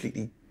life,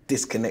 completely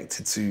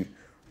disconnected to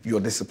your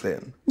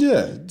discipline?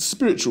 Yeah,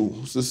 spiritual.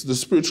 It's the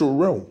spiritual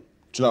realm.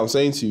 Do you know what I'm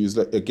saying to you? Is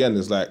that again?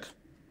 It's like,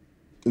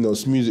 you know,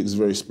 music is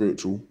very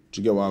spiritual.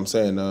 Do you get what I'm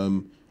saying?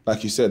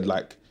 Like you said,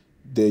 like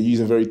they're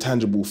using very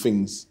tangible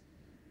things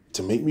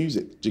to make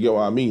music. Do you get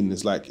what I mean?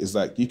 It's like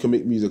you can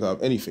make music out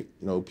of anything.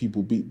 You know,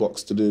 people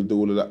beatbox to do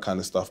all of that kind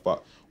of stuff.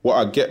 But what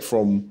I get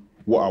from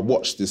what I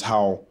watched is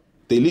how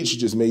they literally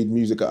just made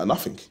music out of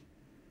nothing.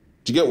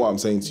 Do you get what I'm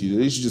saying to you?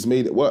 They literally just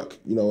made it work.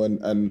 You know,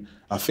 and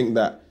I think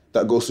that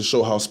goes to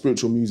show how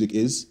spiritual music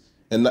is,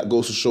 and that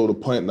goes to show the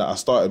point that I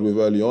started with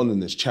early on in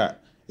this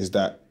chat, is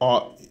that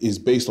art is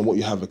based on what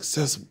you have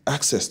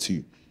access to.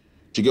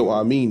 Do you get what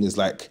I mean? It's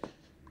like,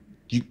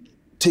 you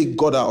take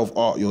God out of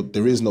art,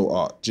 there is no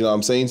art. Do you know what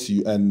I'm saying to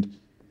you? And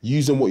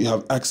using what you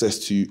have access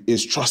to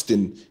is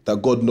trusting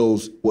that God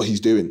knows what he's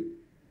doing.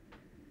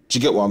 Do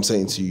you get what I'm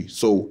saying to you?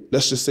 So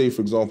let's just say,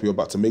 for example, you're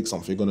about to make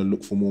something, you're going to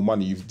look for more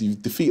money.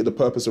 You've defeated the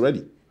purpose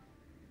already.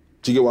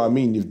 Do you get what I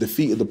mean? You've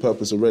defeated the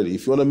purpose already.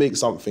 If you want to make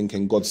something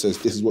and God says,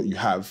 this is what you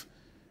have,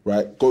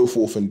 right? Go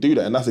forth and do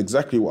that. And that's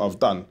exactly what I've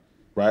done,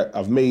 right?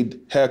 I've made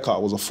Haircut.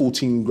 It was a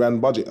 14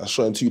 grand budget. I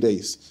shot in 2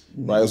 days,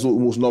 right? I was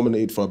almost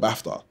nominated for a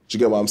BAFTA. Do you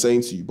get what I'm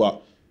saying to you?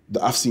 But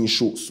I've seen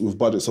shorts with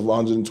budgets of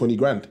 120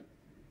 grand.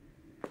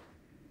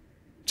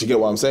 Do you get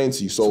what I'm saying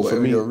to you? So for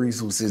me, your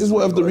resources, it's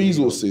whatever the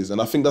resources.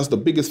 And I think that's the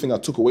biggest thing I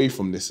took away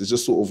from this. Is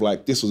just sort of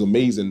like, this was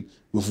amazing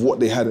with what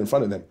they had in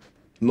front of them.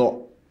 Not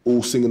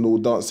all singing, all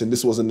dancing.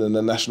 This wasn't in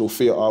a national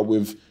theatre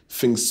with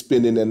things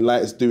spinning and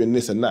lights doing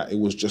this and that. It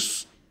was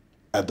just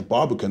at the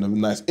Barbican, a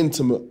nice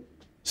intimate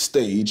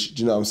stage,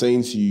 do you know what I'm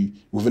saying to you,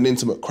 with an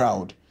intimate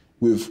crowd,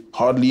 with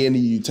hardly any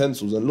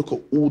utensils. And look at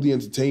all the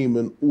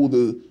entertainment, all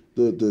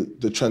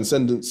the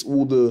transcendence,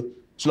 all the, do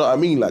you know what I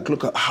mean? Like,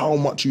 look at how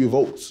much you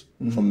evoked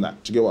from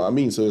that. Do you get what I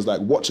mean? So it's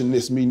like, watching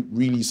this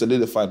really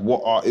solidified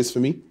what art is for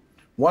me.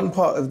 One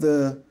part of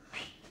the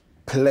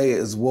play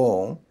as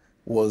well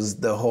was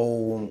the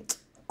whole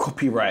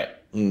copyright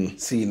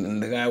scene,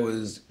 and the guy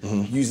was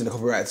using the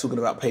copyright, talking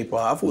about paper.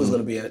 I thought it was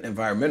going to be an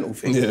environmental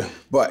thing,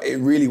 but it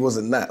really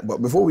wasn't that.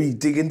 But before we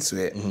dig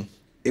into it,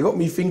 it got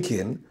me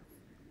thinking,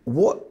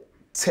 what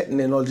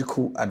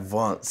technological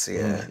advance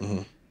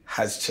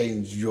has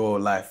changed your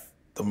life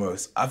the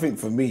most? I think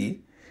for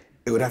me,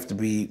 it would have to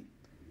be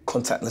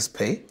contactless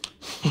pay.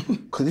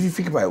 Because if you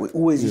think about it, we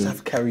always used to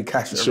have to carry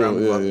cash around.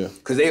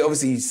 Because they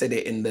obviously said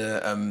it in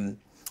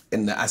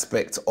the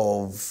aspect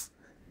of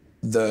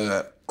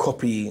the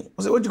copy.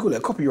 What do you call it? A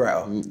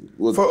copywriter.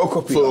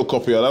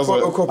 Photocopier. That's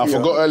what I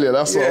forgot earlier.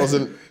 That's what I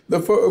wasn't. The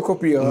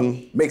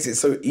photocopier makes it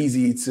so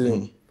easy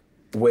to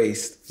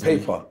waste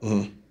paper,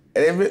 and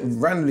it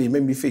randomly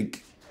made me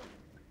think,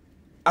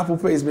 Apple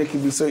Pay is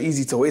making me so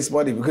easy to waste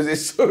money because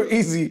it's so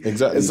easy and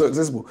so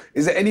accessible.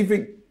 Is there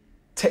anything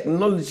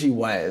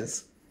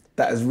technology-wise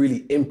that has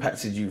really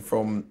impacted you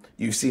from,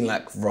 you've seen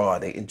like,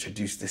 they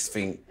introduced this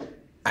thing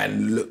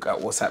and look at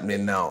what's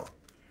happening now?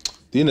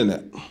 The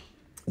internet.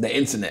 The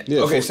internet.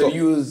 Yeah, okay, so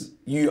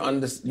you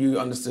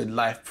understood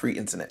life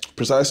pre-internet.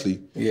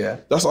 Precisely. Yeah.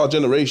 That's our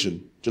generation.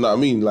 Do you know what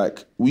I mean?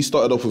 Like, we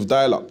started off with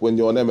dial-up when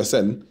you're on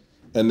MSN,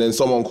 and then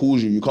someone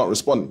calls you can't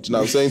respond. Do you know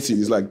what I'm saying to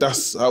you? It's like,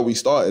 that's how we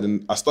started.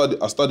 And I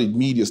studied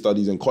media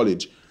studies in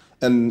college,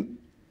 and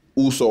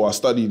also I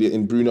studied it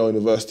in Brunel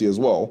University as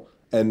well.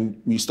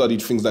 And we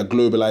studied things like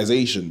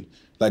globalization,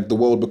 like the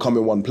world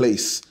becoming one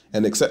place,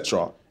 and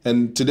etc.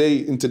 And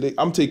today,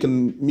 I'm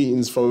taking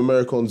meetings from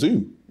America on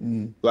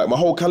Zoom. Like, my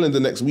whole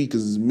calendar next week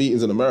is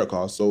meetings in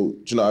America. So,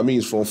 do you know what I mean?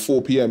 It's from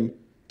 4 p.m.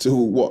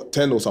 to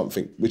 10 or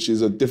something, which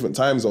is a different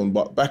time zone.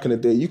 But back in the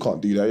day, you can't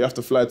do that. You have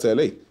to fly to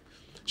LA. Do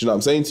you know what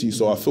I'm saying to you?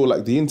 So I feel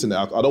like the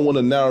internet, I don't want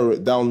to narrow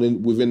it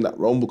down within that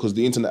realm, because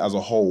the internet as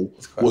a whole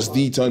was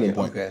the turning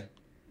point. Okay.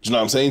 Do you know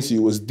what I'm saying to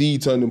you? It was the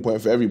turning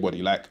point for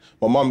everybody. Like,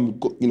 my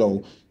mum,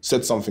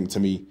 said something to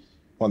me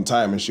one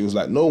time, and she was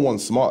like, no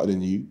one's smarter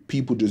than you.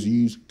 People just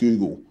use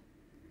Google.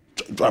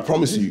 I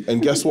promise you.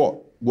 And guess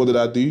what? What did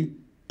I do?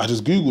 I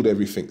just Googled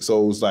everything.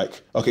 So it was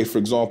like, okay, for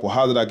example,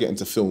 how did I get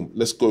into film?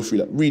 Let's go through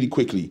that really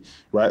quickly,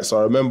 right? So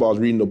I remember I was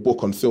reading a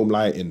book on film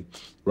lighting,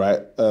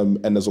 right?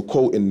 And there's a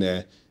quote in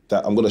there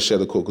that I'm going to share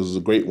the quote because it's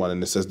a great one.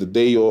 And it says, the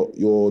day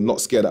you're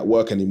not scared at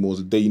work anymore is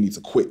the day you need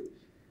to quit,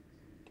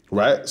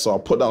 right? So I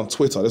put down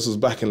Twitter. This was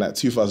back in like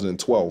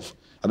 2012.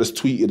 I just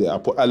tweeted it. I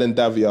put Alan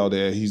Daviau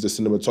there. He's the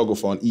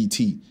cinematographer on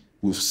E.T.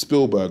 with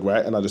Spielberg,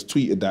 right? And I just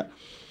tweeted that.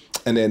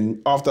 And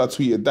then after I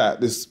tweeted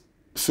that, this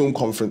film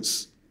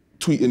conference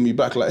tweeted me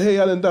back like, hey,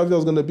 Alan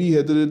Daviau's going to be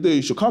here,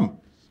 you should come.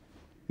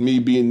 Me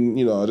being,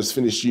 I just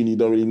finished uni,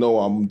 don't really know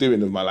what I'm doing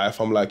with my life.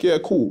 I'm like, yeah,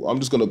 cool. I'm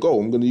just going to go.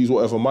 I'm going to use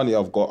whatever money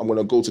I've got. I'm going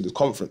to go to this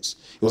conference.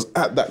 It was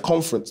at that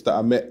conference that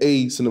I met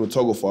a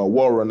cinematographer, a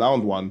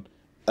well-renowned one.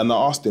 And I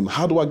asked him,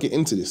 how do I get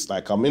into this?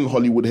 Like, I'm in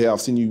Hollywood here.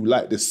 I've seen you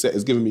light this set.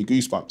 It's giving me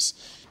goosebumps.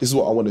 This is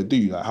what I want to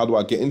do. Like, how do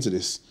I get into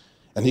this?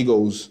 And he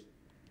goes,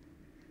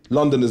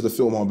 London is the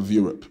film hub of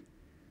Europe,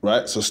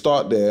 right? So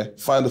start there,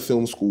 find a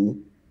film school,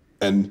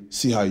 and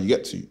see how you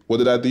get to. What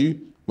did I do?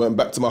 Went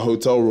back to my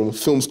hotel room,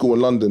 film school in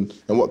London,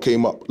 and what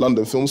came up?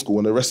 London Film School,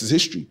 and the rest is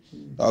history.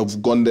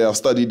 I've gone there, I've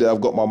studied there,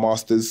 I've got my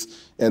masters,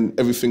 and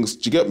everything's.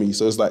 Do you get me?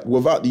 So it's like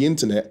without the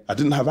internet, I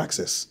didn't have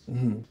access.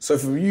 So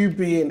for you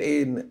being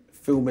in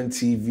film and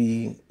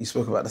TV, you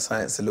spoke about the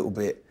science a little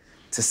bit,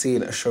 to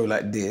seeing a show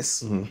like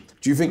this, do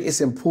you think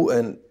it's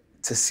important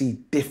to see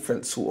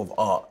different sort of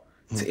art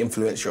to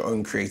influence your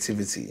own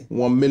creativity?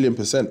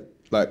 1,000,000%.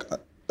 Like,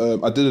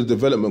 I did a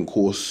development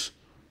course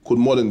called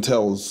Modern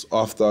Tales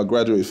after I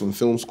graduated from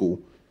film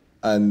school,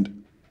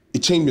 and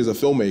it changed me as a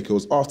filmmaker. It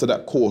was after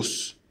that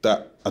course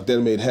that I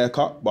then made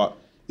Haircut, but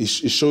it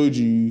showed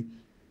you.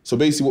 So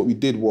basically what we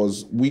did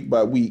was, week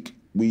by week,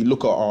 we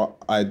look at our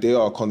idea,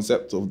 our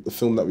concept of the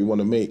film that we want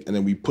to make, and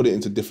then we put it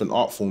into different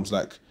art forms.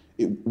 Like,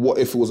 what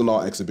if it was an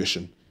art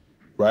exhibition,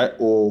 right?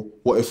 Or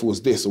what if it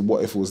was this, or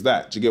what if it was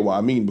that? Do you get what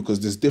I mean?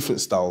 Because there's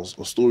different styles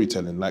of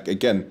storytelling. Like,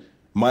 again,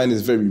 mine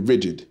is very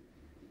rigid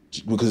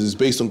because it's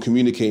based on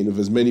communicating with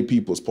as many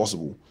people as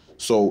possible.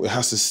 So it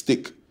has to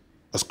stick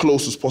as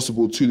close as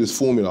possible to this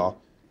formula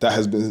that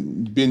has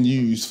been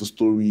used for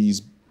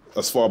stories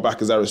as far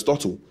back as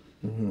Aristotle.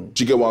 Do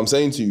you get what I'm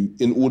saying to you?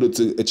 In order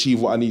to achieve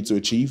what I need to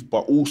achieve,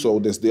 but also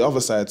there's the other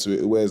side to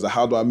it, where it's like,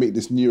 how do I make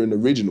this new and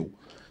original?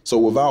 So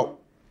without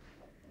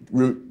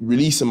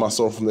releasing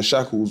myself from the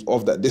shackles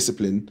of that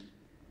discipline,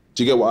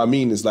 do you get what I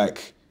mean? It's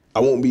like, I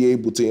won't be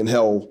able to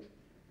inhale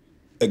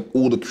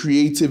all the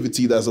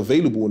creativity that's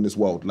available in this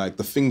world, like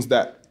the things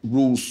that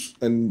rules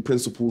and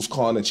principles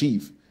can't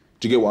achieve.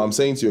 Do you get what I'm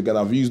saying to you? Again,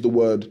 I've used the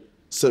word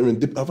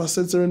serendipity. Have I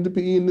said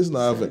serendipity in this? No,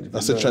 I haven't. I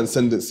said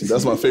transcendency.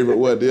 That's my favorite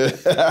word,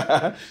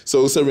 yeah.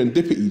 So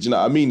serendipity, do you know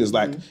what I mean? Is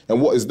like,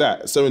 and what is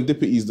that?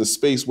 Serendipity is the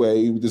space where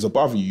there's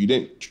above you. You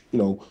didn't,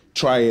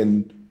 try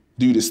and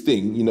do this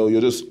thing.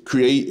 You're just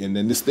creating,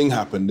 and this thing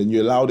happened, and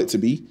you allowed it to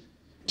be.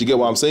 Do you get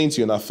what I'm saying to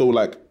you? And I feel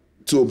like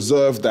to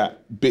observe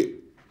that bit,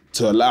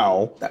 to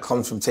allow. That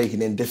comes from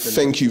taking in different.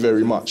 Thank you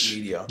very much.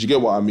 Media. Do you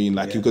get what I mean?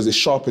 Like, because it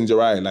sharpens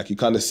your eye. Like, you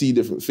kind of see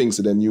different things,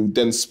 so then you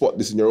then spot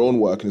this in your own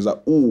work, and it's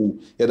like, oh,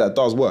 yeah, that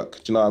does work.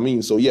 Do you know what I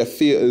mean? So yeah,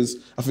 theatres,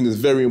 I think it's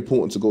very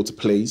important to go to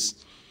plays,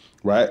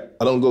 right?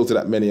 I don't go to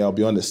that many, I'll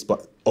be honest,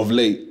 but of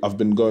late, I've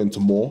been going to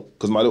more,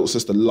 because my little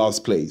sister loves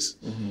plays,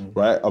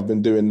 right? I've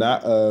been doing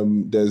that.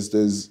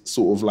 There's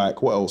sort of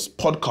like, what else?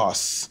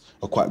 Podcasts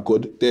are quite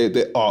good.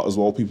 They're art as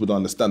well. People don't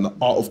understand the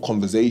art of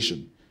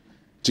conversation.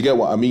 Do you get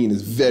what I mean?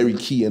 It's very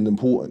key and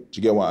important. Do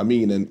you get what I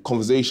mean? And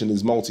conversation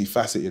is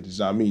multifaceted. Do you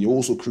know what I mean? You're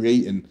also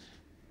creating.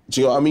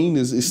 Do you know what I mean?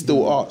 It's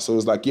still art. So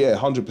it's like, yeah,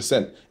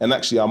 100%. And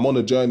actually, I'm on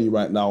a journey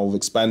right now of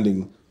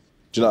expanding.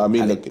 Do you know what I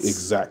mean? Like,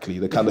 exactly.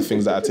 The kind of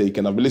things that I take.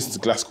 And I've been listening to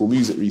classical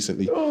music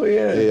recently. Oh,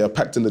 yeah. Yeah, I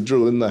packed in the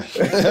drill, didn't I?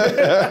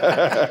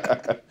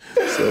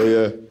 So,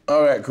 yeah.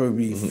 All right,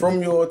 Koby.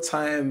 From your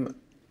time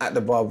at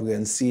the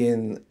Barbican,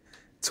 seeing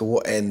to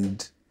what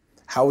end,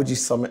 how would you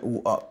sum it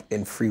all up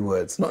in 3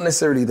 words? Not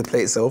necessarily the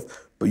play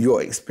itself, but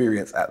your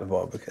experience at the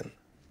Barbican.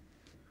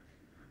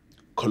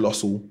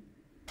 Colossal.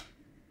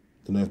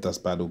 Don't know if that's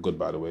bad or good,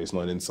 by the way. It's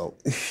not an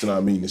insult. Do you know what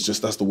I mean? It's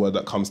just, that's the word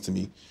that comes to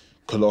me.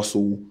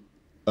 Colossal,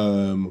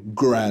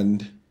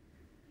 grand.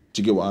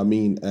 Do you get what I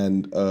mean?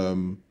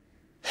 And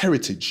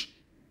heritage.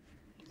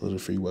 Those are the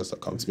 3 words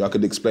that come to me. I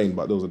could explain,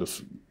 but those are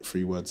the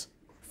 3 words.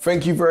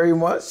 Thank you very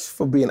much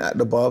for being at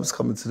the Barbs,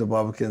 coming to the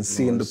Barbican,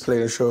 seeing the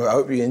play and show. I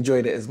hope you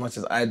enjoyed it as much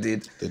as I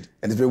did. And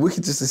it's been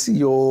wicked just to see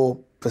your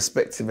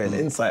perspective and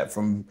insight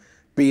from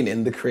being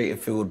in the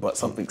creative field, but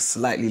something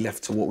slightly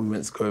left to what we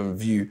went to go and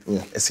view,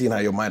 and seeing how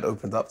your mind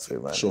opened up to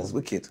it, man. Sure. It was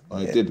wicked.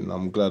 I did, and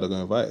I'm glad I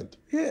got invited.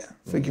 Yeah,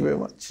 thank you very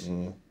much.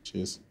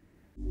 Cheers.